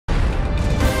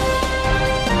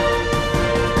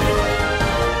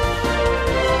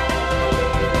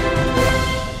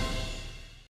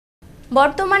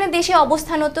বর্তমানে দেশে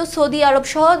অবস্থানরত সৌদি আরব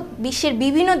সহ বিশ্বের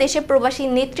বিভিন্ন দেশের প্রবাসী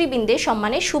নেতৃবৃন্দের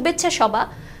সম্মানে শুভেচ্ছা সভা,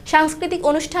 সাংস্কৃতিক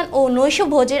অনুষ্ঠান ও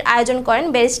নৈশভোজের আয়োজন করেন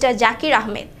ব্যারিস্টার জাকির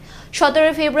আহমেদ।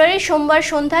 17 ফেব্রুয়ারি সোমবার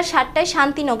সন্ধ্যা 7টায়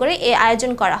শান্তিনগরে এ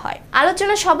আয়োজন করা হয়।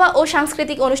 আলোচনা সভা ও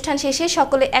সাংস্কৃতিক অনুষ্ঠান শেষে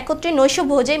সকলে একত্রে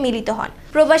নৈশভোজে মিলিত হন।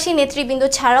 প্রবাসী নেতৃবৃন্দ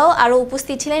ছাড়াও আরও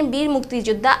উপস্থিত ছিলেন বীর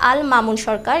মুক্তিযোদ্ধা আল মামুন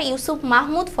সরকার, ইউসুফ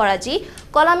মাহমুদ ফরাজি,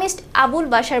 কলামিস্ট আবুল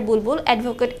বাশার বুলবুল,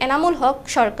 অ্যাডভোকেট এনামুল হক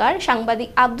সরকার, সাংবাদিক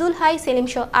আব্দুল হাই সেলিম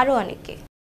সহ আরও অনেকে।